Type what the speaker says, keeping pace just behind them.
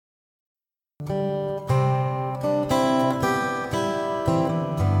Hello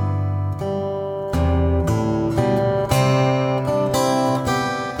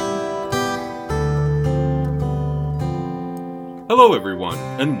everyone,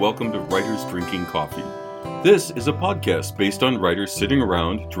 and welcome to Writers Drinking Coffee. This is a podcast based on writers sitting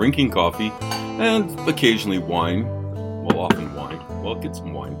around, drinking coffee, and occasionally wine, often wine, get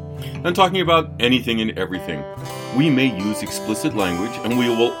some wine, and talking about anything and everything. We may use explicit language, and we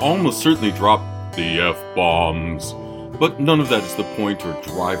will almost certainly drop the F-bombs, but none of that is the point or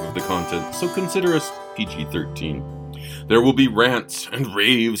drive of the content, so consider us PG-13. There will be rants and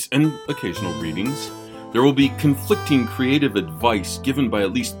raves and occasional readings. There will be conflicting creative advice given by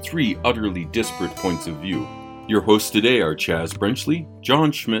at least 3 utterly disparate points of view. Your hosts today are Chaz Brenchley,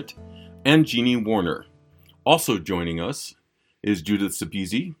 John Schmidt, and Jeannie Warner. Also joining us is Judith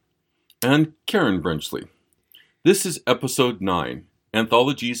Sapezi and Karen Brenchley. This is episode 9,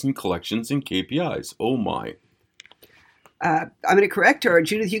 Anthologies and Collections and KPIs. Oh my. I'm going to correct her.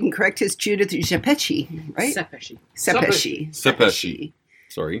 Judith, you can correct his Judith Sepesci, right? Sepesci.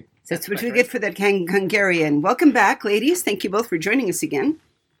 Sorry. That's what we get for that Hungarian. Welcome back, ladies. Thank you both for joining us again.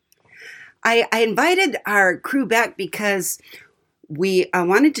 I invited our crew back because we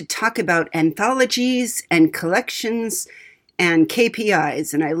wanted to talk about anthologies and collections and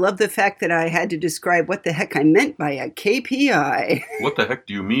KPIs. And I love the fact that I had to describe what the heck I meant by a KPI. What the heck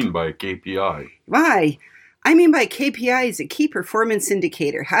do you mean by a KPI? Why? I mean by KPI is a key performance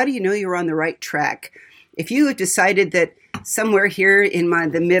indicator. How do you know you're on the right track? If you have decided that somewhere here in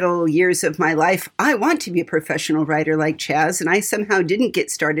the middle years of my life, I want to be a professional writer like Chaz, and I somehow didn't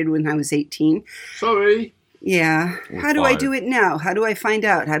get started when I was 18. Sorry. Yeah. How do I do it now? How do I find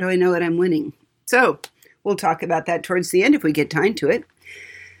out? How do I know that I'm winning? So we'll talk about that towards the end if we get time to it.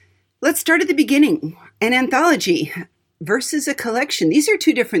 Let's start at the beginning. An anthology versus a collection. These are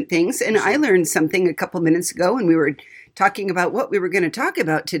 2 different things, and I learned something a couple minutes ago when we were talking about what we were going to talk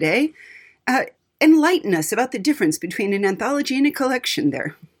about today. Enlighten us about the difference between an anthology and a collection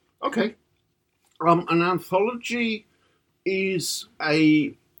there. Okay. An anthology is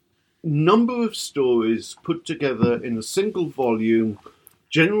a number of stories put together in a single volume,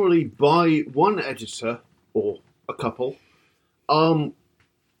 generally by one editor or a couple.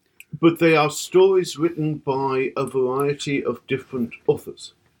 But they are stories written by a variety of different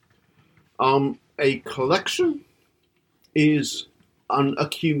authors. A collection is an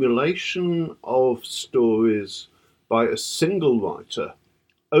accumulation of stories by a single writer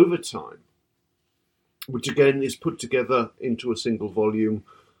over time, which again is put together into a single volume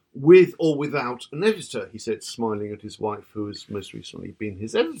with or without an editor, he said, smiling at his wife, who has most recently been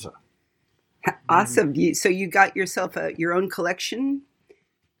his editor. Awesome. So you got yourself your own collection?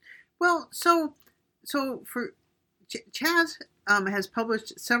 Well, so for Chaz has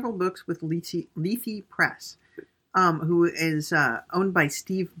published several books with Lethe Press. Who is owned by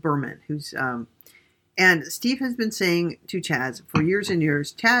Steve Berman, and Steve has been saying to Chaz for years and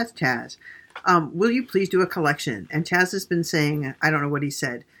years, Chaz, will you please do a collection? And Chaz has been saying, I don't know what he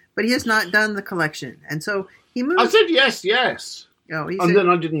said, but he has not done the collection. And so he moved. I said yes. Oh, then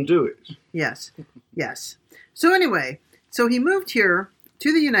I didn't do it. Yes. So anyway, he moved here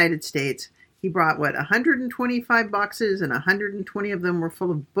to the United States. He brought, 125 boxes, and 120 of them were full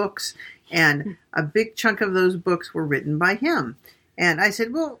of books, and a big chunk of those books were written by him. And I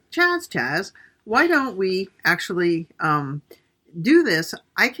said, well, Chaz, why don't we actually do this?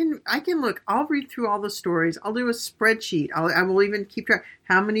 I can look. I'll read through all the stories. I'll do a spreadsheet. I will even keep track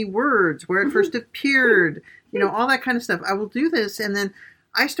how many words, where it first appeared, all that kind of stuff. I will do this, and then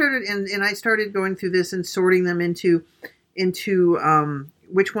I started going through this and sorting them into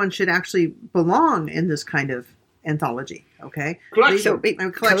which one should actually belong in this kind of anthology, okay?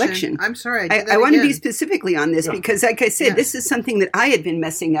 Collection. I'm sorry. I want to be specifically on this because, like I said, this is something that I had been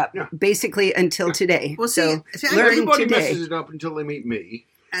messing up basically until today. Well, everybody messes it up until they meet me,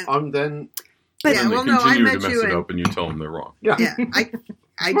 and then... But they continue to mess it up and you tell them they're wrong. Yeah.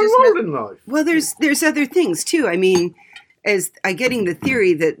 I just role in life. Well, there's other things, too. I mean... as I getting the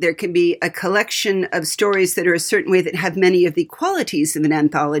theory that there can be a collection of stories that are a certain way that have many of the qualities of an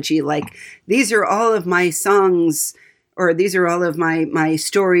anthology, like these are all of my songs, or these are all of my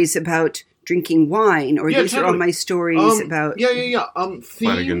stories about drinking wine, or these are all my stories about...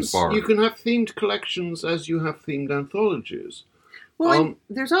 Themes, you can have themed collections as you have themed anthologies. Well,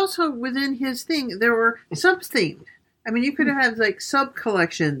 there's also within his thing, there were sub-themed. I mean, you could have had like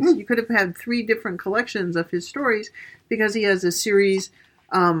sub-collections. You could have had 3 different collections of his stories because he has a series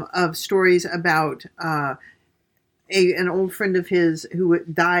of stories about an old friend of his who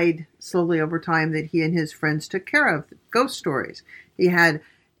died slowly over time that he and his friends took care of, ghost stories. He had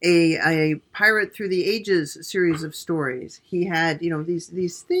a Pirate Through the Ages series of stories. He had,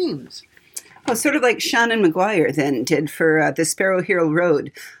 these themes. Oh, sort of like Shannon Maguire then did for The Sparrow Hill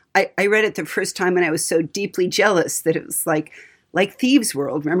Road. I read it the first time and I was so deeply jealous that it was like Thieves'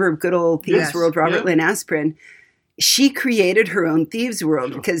 World. Remember good old Thieves' World, Robert Lynn Asprin? She created her own Thieves'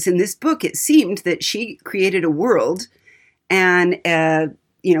 World because in this book it seemed that she created a world and,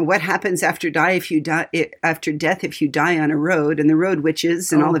 what happens after death if you die on a road and the road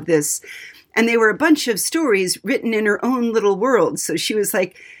witches and all of this. And they were a bunch of stories written in her own little world. So she was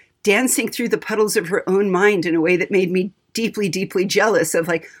like dancing through the puddles of her own mind in a way that made me deeply, deeply jealous of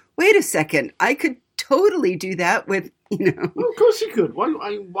like, wait a second, I could totally do that with, Well, of course you could.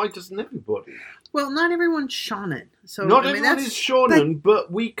 Why doesn't everybody? Well, not everyone's shonen. So not everyone is shonen,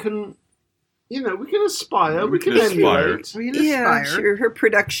 but we can, we can aspire. We can emulate. Yeah, sure. Her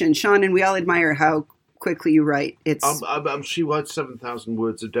production, shonen, we all admire how quickly you write. She writes 7,000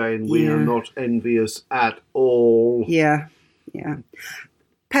 words a day, and we are not envious at all. Yeah.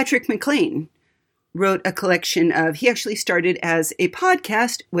 Patrick McLean wrote a collection of, he actually started as a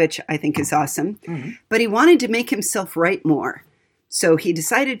podcast, which I think is awesome, but he wanted to make himself write more. So he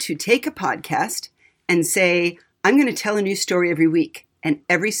decided to take a podcast and say, I'm going to tell a new story every week. And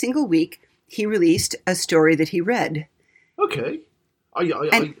every single week, he released a story that he read. Okay.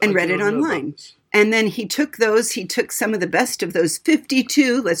 And read it online. And then he took some of the best of those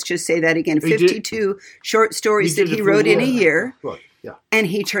 52, let's just say that again, 52 short stories that he wrote in a year. Right. Yeah. And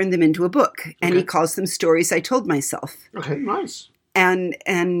he turned them into a book. And he calls them Stories I Told Myself. Okay, nice. And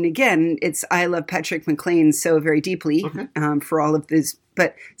again, I love Patrick McLean so very deeply for all of this.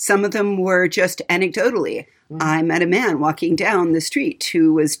 But some of them were just anecdotally. I met a man walking down the street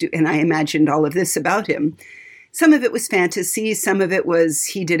who was, and I imagined all of this about him. Some of it was fantasy. Some of it was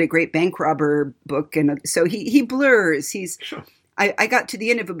he did a great bank robber book. And so he blurs. Sure. I got to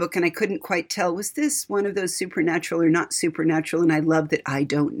the end of a book and I couldn't quite tell, was this one of those supernatural or not supernatural? And I love that I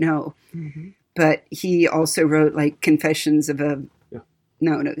don't know. Mm-hmm. But he also wrote like Confessions of a...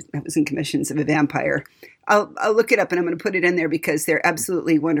 No, that wasn't Confessions of a Vampire. I'll look it up and I'm going to put it in there because they're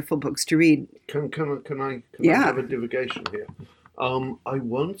absolutely wonderful books to read. Can I have a divagation here? I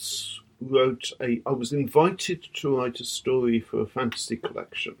once I was invited to write a story for a fantasy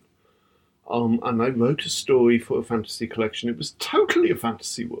collection. And I wrote a story for a fantasy collection. It was totally a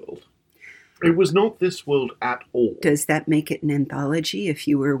fantasy world. It was not this world at all. Does that make it an anthology if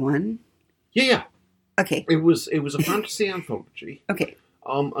you were one? Yeah. Okay. It was a fantasy anthology. Okay.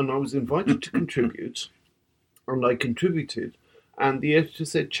 And I was invited to contribute, and I contributed. And the editor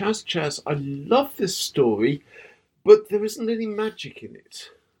said, Chaz, I love this story, but there isn't any magic in it.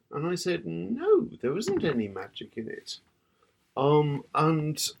 And I said, no, there isn't any magic in it.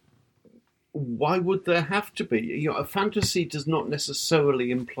 And why would there have to be? A fantasy does not necessarily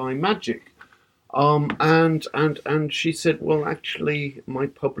imply magic. And she said, well, actually, my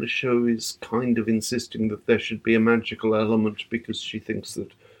publisher is kind of insisting that there should be a magical element because she thinks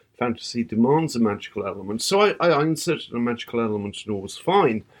that fantasy demands a magical element. So I inserted a magical element and all was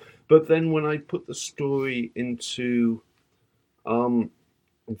fine. But then when I put the story into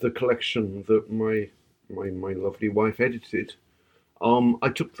the collection that my lovely wife edited, I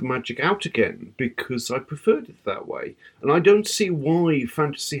took the magic out again because I preferred it that way. And I don't see why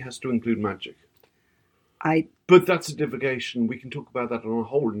fantasy has to include magic. But that's a divagation. We can talk about that on a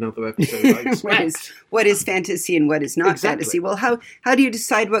whole another episode, I expect. what is fantasy and what is not fantasy? Well, how do you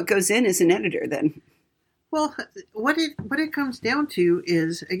decide what goes in as an editor then? Well, what it comes down to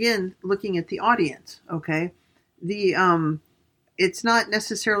is, again, looking at the audience, okay? It's not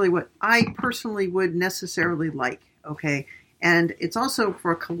necessarily what I personally would necessarily like, okay? And it's also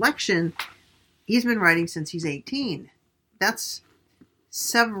for a collection, he's been writing since he's 18. That's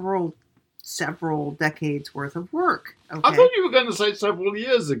several decades worth of work. Okay? I thought you were going to say several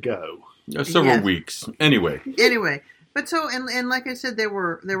years ago. Several weeks. Anyway, but so and like I said, there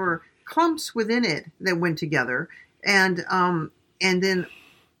were clumps within it that went together, and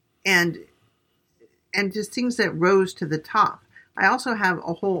just things that rose to the top. I also have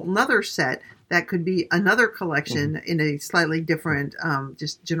a whole another set that could be another collection in a slightly different,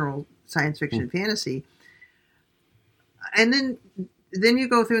 just general science fiction fantasy, and then you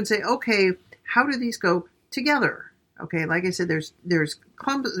go through and say, okay, how do these go together? Okay, like I said, there's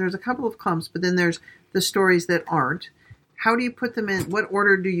clumps, there's a couple of clumps, but then there's the stories that aren't. How do you put them in? What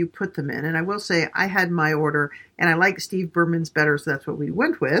order do you put them in? And I will say I had my order, and I like Steve Berman's better, so that's what we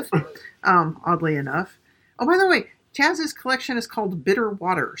went with, oddly enough. Oh, by the way, Chaz's collection is called Bitter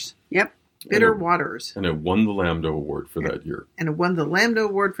Waters. Yep. Bitter Waters. And it won the Lambda Award for that year. And it won the Lambda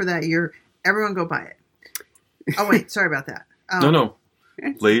Award for that year. Everyone go buy it. Oh, wait, sorry about that. No.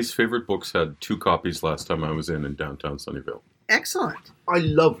 Lay's favorite books had 2 copies last time I was in downtown Sunnyvale. Excellent. I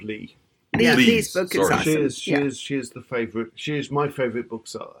love Lee. Lee's book is Sorry. awesome. She is the favorite. She is my favorite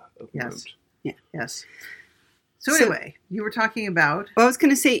bookseller at the moment. Yes. So anyway, you were talking about... Well, I was going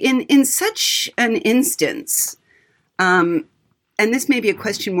to say, in such an instance, and this may be a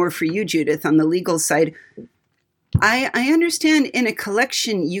question more for you, Judith, on the legal side, I understand in a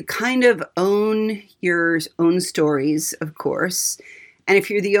collection you kind of own your own stories, of course, and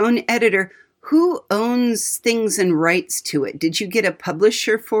if you're the own editor, who owns things and rights to it? Did you get a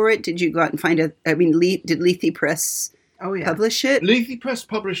publisher for it? Did you go out and find did Lethe Press... publish it? Lethe Press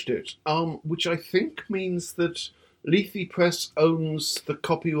published it, which I think means that Lethe Press owns the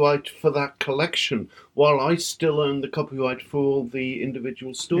copyright for that collection, while I still own the copyright for all the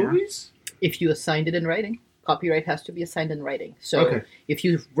individual stories. If you assigned it in writing, copyright has to be assigned in writing. So if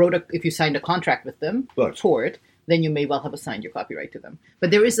you signed a contract with them for it, then you may well have assigned your copyright to them. But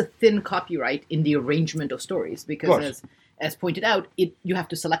there is a thin copyright in the arrangement of stories because, as pointed out, you have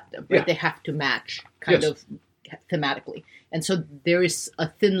to select them. Right? They have to match kind of thematically, and so there is a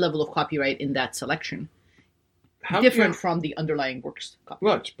thin level of copyright in that selection, different from the underlying works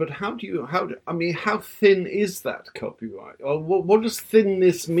copyright. Right, but how thin is that copyright, or what does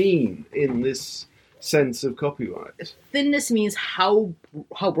thinness mean in this sense of copyright? Thinness means how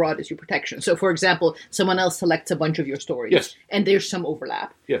broad is your protection. So, for example, someone else selects a bunch of your stories, and there's some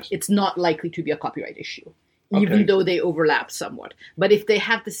overlap. It's not likely to be a copyright issue, even though they overlap somewhat. But if they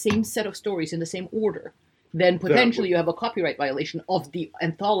have the same set of stories in the same order, then potentially you have a copyright violation of the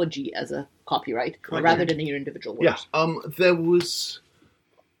anthology as a copyright rather than your individual works. There was...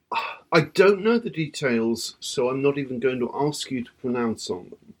 I don't know the details, so I'm not even going to ask you to pronounce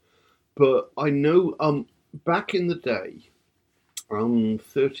on them. But I know back in the day,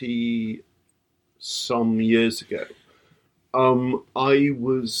 30-some years ago, I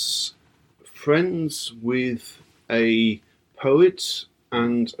was friends with a poet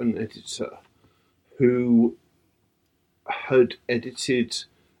and an editor who had edited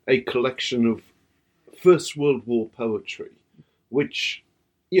a collection of First World War poetry, which,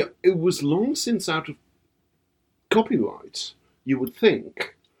 it was long since out of copyright, you would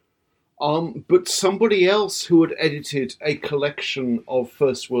think. But somebody else who had edited a collection of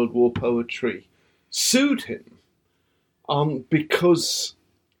First World War poetry sued him because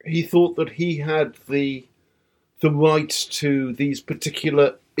he thought that he had the right to these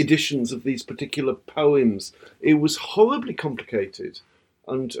particular editions of these particular poems. It was horribly complicated,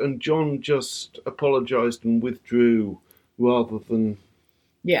 and John just apologized and withdrew rather than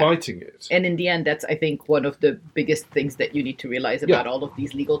fighting it. And in the end, that's, I think, one of the biggest things that you need to realize about all of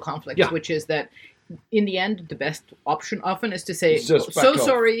these legal conflicts, which is that in the end, the best option often is to say,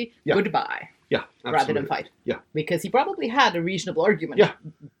 sorry, goodbye, rather than fight. Because he probably had a reasonable argument.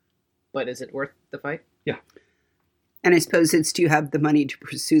 But is it worth the fight? And I suppose it's, do you have the money to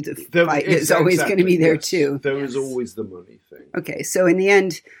pursue the fight is always going to be there too. There is always the money thing. Okay, so in the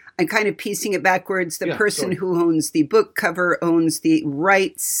end, I'm kind of piecing it backwards. The person who owns the book cover owns the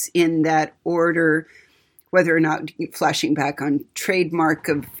rights in that order, whether or not flashing back on trademark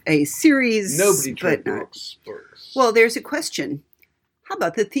of a series. Nobody trademarks books. Well, there's a question. How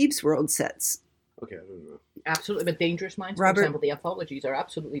about the Thieves' World sets? Okay, I don't know. Absolutely, but Dangerous Minds, for example, the anthologies are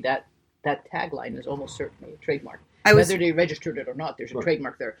absolutely that tagline is almost certainly a trademark. Whether they registered it or not, there's a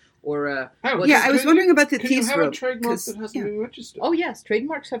trademark there. Or I was wondering about the Thieves' World. Can you have a trademark that hasn't been registered? Oh yes,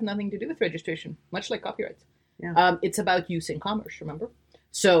 trademarks have nothing to do with registration, much like copyrights. It's about use in commerce, remember?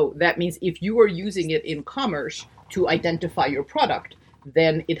 So that means if you are using it in commerce to identify your product,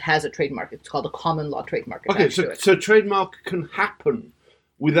 then it has a trademark. It's called a common law trademark. Okay, so trademark can happen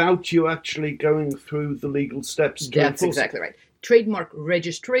without you actually going through the legal steps to That's exactly right. Trademark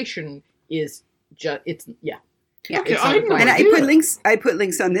registration is just, Okay, I put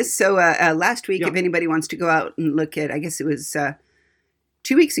links on this. So last week, if anybody wants to go out and look at, I guess it was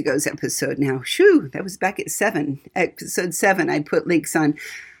 2 weeks ago's episode now. Shoo, that was back at episode 7. I put links on.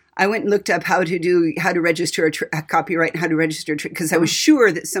 I went and looked up how to register a copyright and how to register because I was sure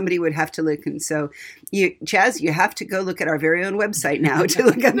that somebody would have to look. And so, Chaz, you have to go look at our very own website now to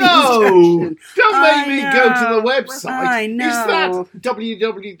look at the instructions. Don't make me go to the website. I know. Is that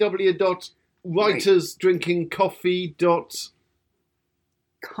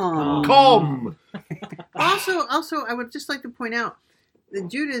www.writersdrinkingcoffee.com? Also, I would just like to point out that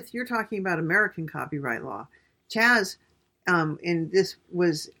Judith, you're talking about American copyright law. Chaz, and this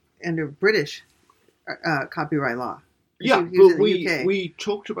was under British copyright law. Yeah, but we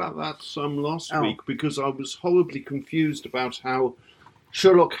talked about that some last week because I was horribly confused about how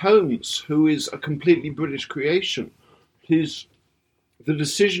Sherlock Holmes, who is a completely British creation, his the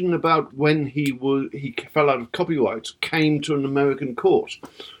decision about when he fell out of copyright came to an American court.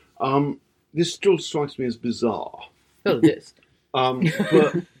 This still strikes me as bizarre. Oh, it is.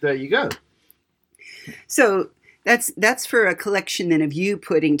 But there you go. So that's for a collection then of you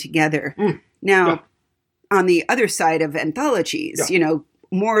putting together. Now, on the other side of anthologies,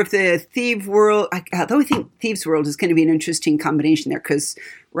 more of the Thieves World. Although I think Thieves World is going to be an interesting combination there, because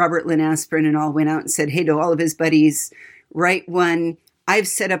Robert Lynn Asprin and all went out and said, hey, to all of his buddies, write one. I've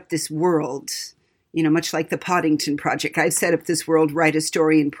set up this world, much like the Poddington Project. I've set up this world, write a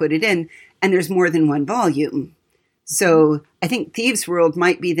story and put it in. And there's more than one volume. So I think Thieves World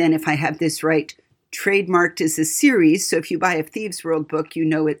might be then, if I have this right, trademarked as a series. So if you buy a Thieves World book,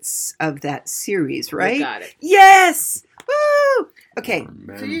 it's of that series, right? You got it. Yes! Woo! Okay.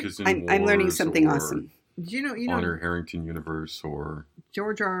 I'm learning something awesome. Do you know Honor Harrington Universe or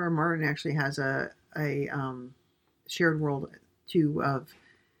George R. R. Martin actually has a shared world too of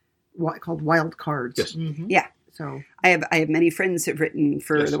called Wild Cards. Yes. Mm-hmm. Yeah. So I have many friends who've written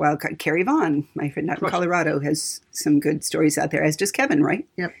for the Wild Card. Carrie Vaughn, my friend out in Colorado, has some good stories out there, as does Kevin, right?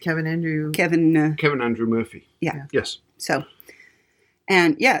 Yep, Kevin Andrew Murphy. Yeah. Yes. So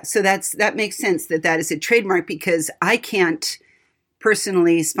that makes sense that is a trademark, because I can't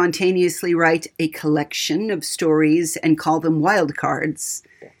personally spontaneously write a collection of stories and call them wild cards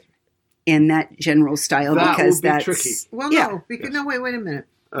in that general style, because that's tricky. Well, no, no, wait a minute.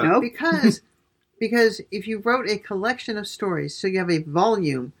 No, because if you wrote a collection of stories, so you have a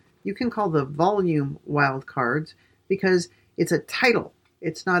volume, you can call the volume Wild Cards, because it's a title.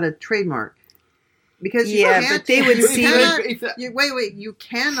 It's not a trademark. Because but they would see. You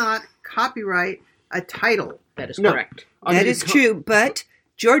cannot copyright a title. That is correct. That is true, but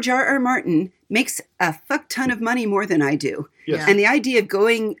George R. R. Martin makes a fuck ton of money more than I do. Yes. And the idea of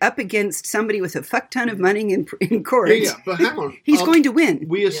going up against somebody with a fuck ton of money in court, but hang on. he's going to win.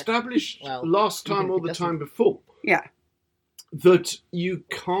 We established last time or the time before that you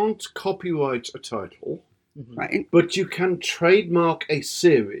can't copyright a title, right? But you can trademark a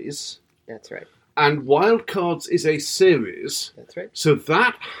series. That's right. And Wild Cards is a series. That's right. So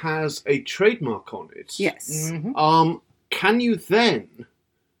that has a trademark on it. Yes. Mm-hmm. Can you then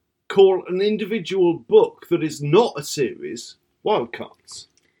call an individual book that is not a series Wild Cards?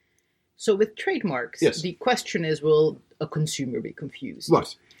 So with trademarks, the question is, will a consumer be confused?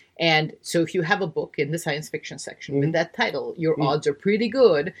 Right. And so if you have a book in the science fiction section with that title, your odds are pretty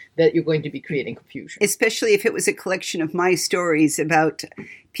good that you're going to be creating confusion. Especially if it was a collection of my stories about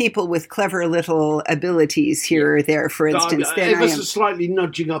people with clever little abilities here or there, for instance. Then I am slightly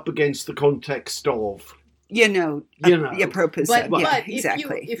nudging up against the context of... apropos. But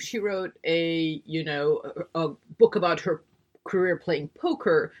exactly. If she wrote a book about her career playing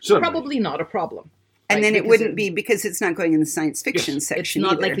poker, probably not a problem. And then it wouldn't be, because it's not going in the science fiction section. It's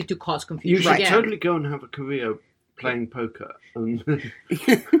not either. likely to cause confusion. You should totally go and have a career playing poker. Right.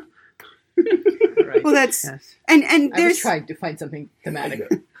 Well, that's and there's. I was trying to find something thematic.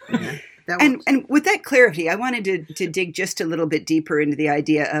 And with that clarity, I wanted to dig just a little bit deeper into the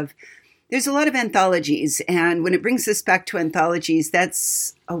idea of. There's a lot of anthologies, and when it brings us back to anthologies,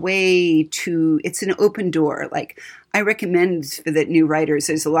 that's a way to, it's an open door. Like, I recommend for the new writers,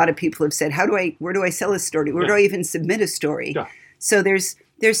 there's a lot of people have said, where do I sell a story? Where do I even submit a story? Yeah. So there's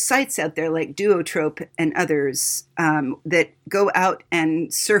sites out there like Duotrope and others that go out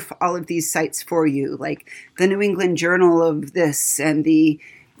and surf all of these sites for you, like the New England Journal of this and the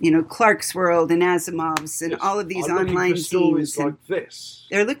Clark's World and Asimov's and all of these online stories like this.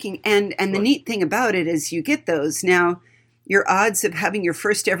 They're looking, and the neat thing about it is you get those. Now, your odds of having your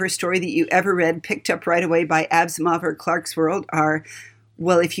first ever story that you ever read picked up right away by Asimov or Clark's World are,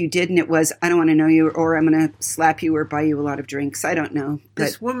 well, if you did and it was, I don't want to know you, or I'm going to slap you or buy you a lot of drinks. I don't know. But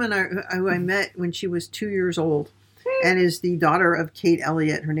this woman who I met when she was 2 years old and is the daughter of Kate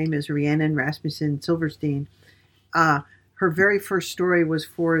Elliott. Her name is Rhiannon Rasmussen Silverstein. Her very first story was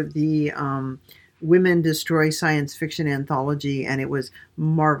for the Women Destroy Science Fiction anthology, and it was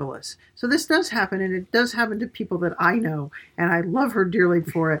marvelous. So this does happen, and it does happen to people that I know, and I love her dearly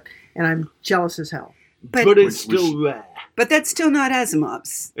for it, and I'm jealous as hell. But it's still rare. But that's still not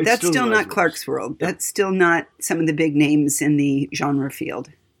Asimov's. That's still not Clark's World. Yeah. That's still not some of the big names in the genre field.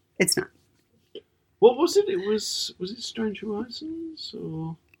 It's not. What was it? Was it Strange Horizons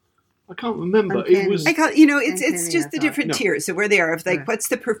or... I can't remember. Uncanny. It was, it's just the different tiers of where they are, of like, what's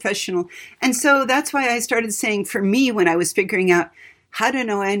the professional. And so that's why I started saying, for me, when I was figuring out how to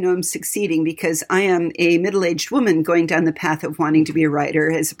know I know I'm succeeding, because I am a middle-aged woman going down the path of wanting to be a writer,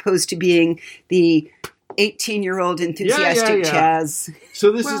 as opposed to being the 18-year-old enthusiastic Chaz.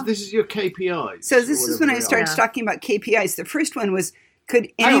 So this is your KPIs. So this is when I started talking about KPIs. The first one was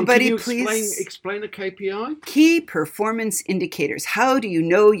Could anybody can you please explain a KPI? Key performance indicators. How do you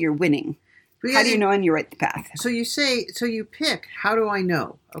know you're winning? How do you know when you're right the path? So you pick, how do I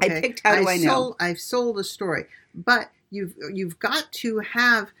know? Okay. I picked how do I know. I've sold a story. But you've got to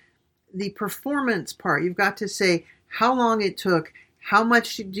have the performance part. You've got to say how long it took, how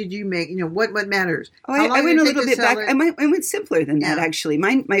much did you make, what matters. Oh, I went a little bit back. I went simpler than that, actually.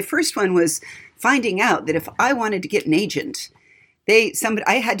 My first one was finding out that if I wanted to get an agent,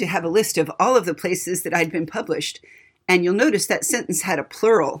 I had to have a list of all of the places that I'd been published. And you'll notice that sentence had a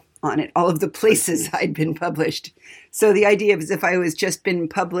plural on it, all of the places I'd been published. So the idea was if I was just been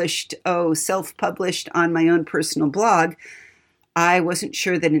published, self-published on my own personal blog, I wasn't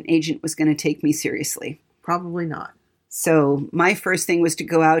sure that an agent was going to take me seriously. Probably not. So my first thing was to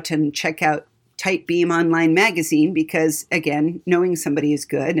go out and check out Tight Beam Online Magazine because, again, knowing somebody is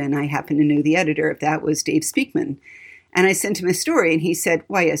good, and I happen to know the editor of that was Dave Speakman. And I sent him a story, and he said,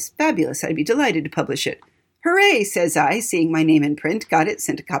 "Why, yes, fabulous. I'd be delighted to publish it." "Hooray," says I, seeing my name in print, got it,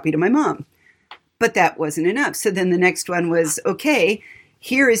 sent a copy to my mom. But that wasn't enough. So then the next one was, okay,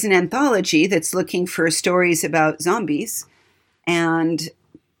 here is an anthology that's looking for stories about zombies, and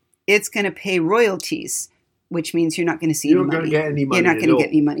it's going to pay royalties, which means you're not going to see any money. You're not going to get any money. You're not going to get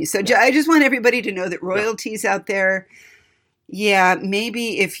any money. So I just want everybody to know that royalties out there,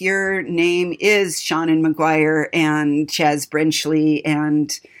 maybe if your name is Shannon McGuire and Chaz Brenchley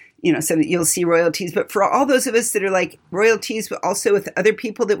and you'll see royalties. But for all those of us that are like royalties, but also with other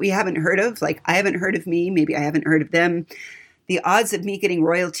people that we haven't heard of, like I haven't heard of me, maybe I haven't heard of them, the odds of me getting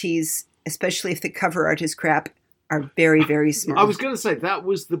royalties, especially if the cover art is crap, are very, very small. I was going to say, that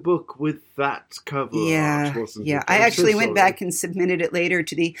was the book with that cover art, wasn't it? Yeah, I actually went back and submitted it later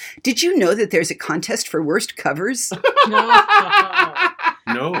to the... Did you know that there's a contest for worst covers?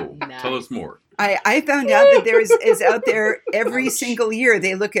 No. Tell us more. I found out that there is out there every single year.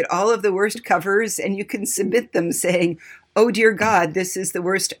 They look at all of the worst covers and you can submit them saying, "Oh dear God, this is the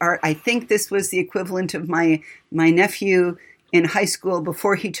worst art." I think this was the equivalent of my nephew in high school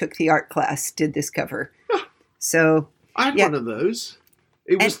before he took the art class did this cover. So I had one of those.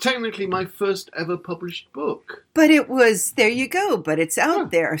 It was technically my first ever published book. But it was, there you go, but it's out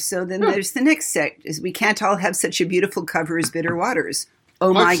there. So then there's the next set, is we can't all have such a beautiful cover as Bitter Waters.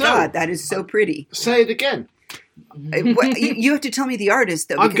 Oh my God, that is so pretty. Say it again. You have to tell me the artist,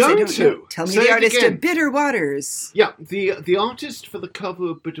 though. I'm going to. Tell me the artist of Bitter Waters. Yeah, the artist for the cover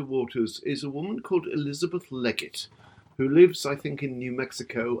of Bitter Waters is a woman called Elizabeth Leggett, who lives, I think, in New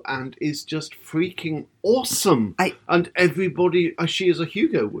Mexico and is just freaking awesome. And everybody, she is a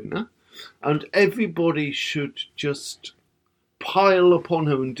Hugo winner, and everybody should just pile upon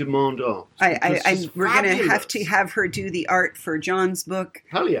her and demand art. We're going to have her do the art for John's book.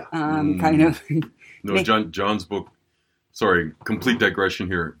 Hell yeah. Kind of. No, John's book, sorry, complete digression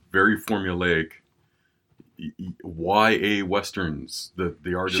here, very formulaic. YA Westerns,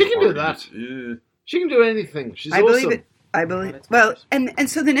 the art. She can do that. She can do anything. She's awesome. Believe it. I believe it. Well, and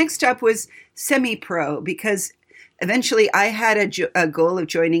so the next step was semi-pro, because eventually I had a goal of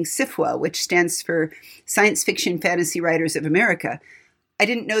joining SFWA, which stands for Science Fiction Fantasy Writers of America. I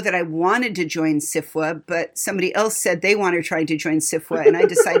didn't know that I wanted to join SFWA, but somebody else said they wanted trying to join SFWA, and I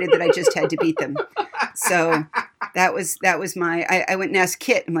decided that I just had to beat them. So that was my. I went and asked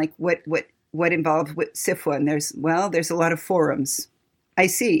Kit. I'm like, what involved with SFWA? And there's a lot of forums. I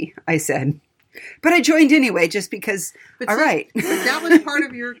see, I said. But I joined anyway, just because. But that was part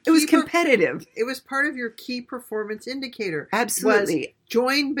of your. It was competitive. It was part of your key performance indicator. Absolutely.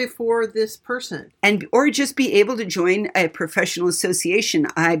 Join before this person, or just be able to join a professional association.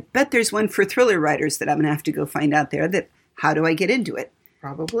 I bet there's one for thriller writers that I'm going to have to go find out there. That how do I get into it?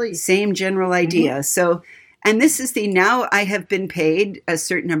 Probably same general idea. Mm-hmm. So, and this is now I have been paid a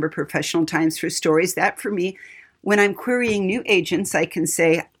certain number of professional times for stories. That for me, when I'm querying new agents, I can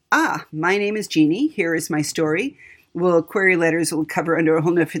say, my name is Jeannie. Here is my story. Well, query letters will cover under a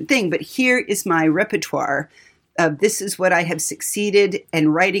whole different thing, but here is my repertoire. This is what I have succeeded in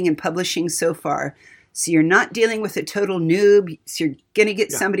writing and publishing so far. So you're not dealing with a total noob. So you're going to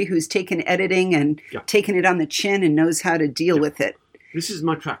get somebody who's taken editing and taken it on the chin and knows how to deal with it. This is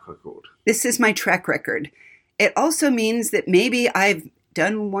my track record. This is my track record. It also means that maybe I've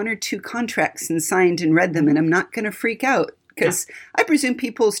done one or two contracts and signed and read them, and I'm not going to freak out. Because I presume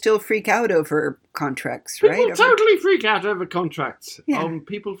people still freak out over contracts, right? People totally freak out over contracts. Yeah.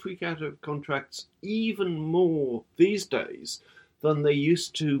 People freak out over contracts even more these days than they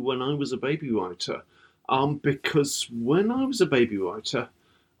used to when I was a baby writer. Because when I was a baby writer,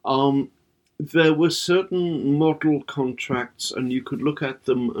 there were certain model contracts and you could look at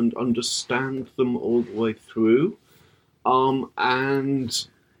them and understand them all the way through. And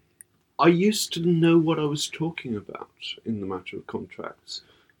I used to know what I was talking about in the matter of contracts,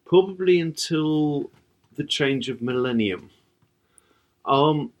 probably until the change of millennium.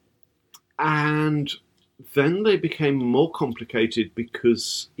 And then they became more complicated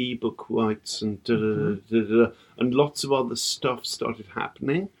because ebook rights and and lots of other stuff started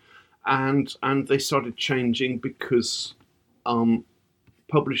happening, and they started changing because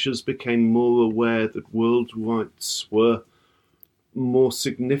publishers became more aware that world rights were more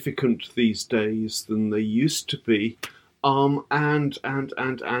significant these days than they used to be, and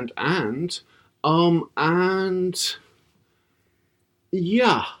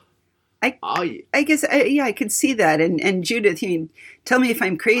yeah. I guess, I could see that. And Judith, tell me if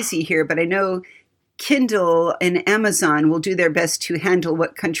I'm crazy here, but I know Kindle and Amazon will do their best to handle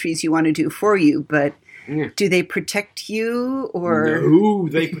what countries you want to do for you, but do they protect you or? No,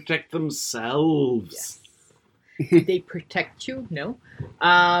 they protect themselves. Yes. Do they protect you? No.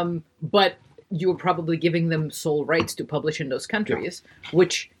 But you're probably giving them sole rights to publish in those countries,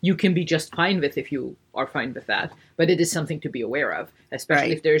 which you can be just fine with if you are fine with that. But it is something to be aware of,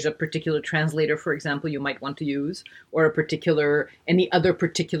 especially if there's a particular translator, for example, you might want to use, or any other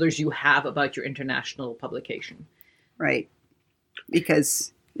particulars you have about your international publication. Right.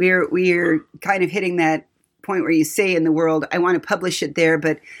 Because we're kind of hitting that point where you say in the world, I want to publish it there,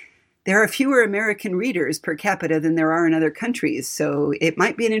 but there are fewer American readers per capita than there are in other countries. So it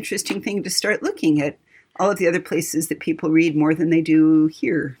might be an interesting thing to start looking at all of the other places that people read more than they do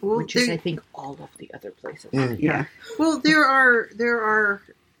here. Well, which is, I think, all of the other places. Yeah. Well, there are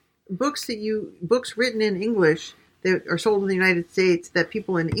books written in English that are sold in the United States that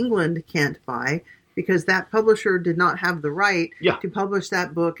people in England can't buy because that publisher did not have the right to publish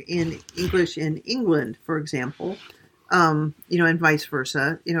that book in English in England, for example. And vice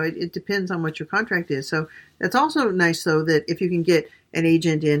versa. It depends on what your contract is. So that's also nice, though, that if you can get an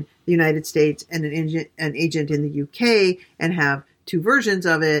agent in the United States and an agent in the UK and have two versions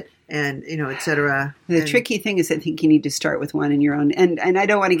of it, and et cetera. The tricky thing is, I think you need to start with one in your own, and I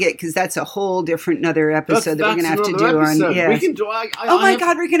don't want to get, because that's a whole different another episode that we're going to have to do on. Yeah. We can do.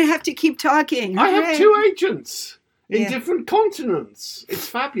 God, we're going to have to keep talking. I have two agents in different continents. It's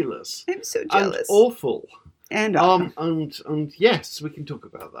fabulous. I'm so jealous. And awful. And yes, we can talk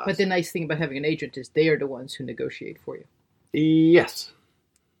about that. But the nice thing about having an agent is they are the ones who negotiate for you. Yes.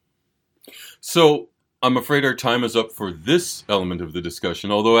 So I'm afraid our time is up for this element of the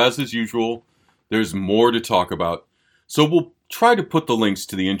discussion, although as is usual, there's more to talk about. So we'll try to put the links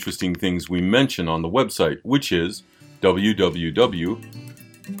to the interesting things we mention on the website, which is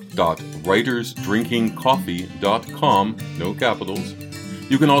www.writersdrinkingcoffee.com, no capitals.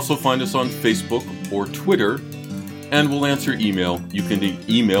 You can also find us on Facebook or Twitter, and we'll answer email. You can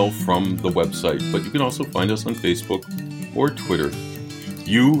email from the website, but you can also find us on Facebook or Twitter.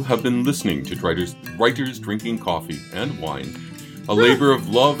 You have been listening to Writers Drinking Coffee and Wine, a labor of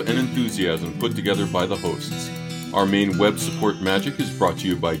love and enthusiasm put together by the hosts. Our main web support magic is brought to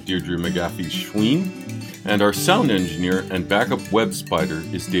you by Deirdre McGaffey Schween, and our sound engineer and backup web spider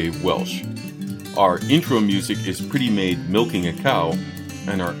is Dave Welsh. Our intro music is Pretty Maid Milking a Cow,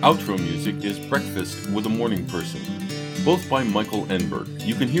 and our outro music is Breakfast with a Morning Person, both by Michael Enberg.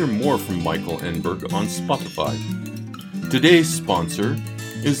 You can hear more from Michael Enberg on Spotify. Today's sponsor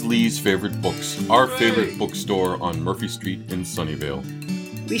is Lee's Favorite Books, our favorite bookstore on Murphy Street in Sunnyvale.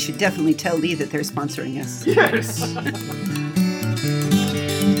 We should definitely tell Lee that they're sponsoring us. Yes!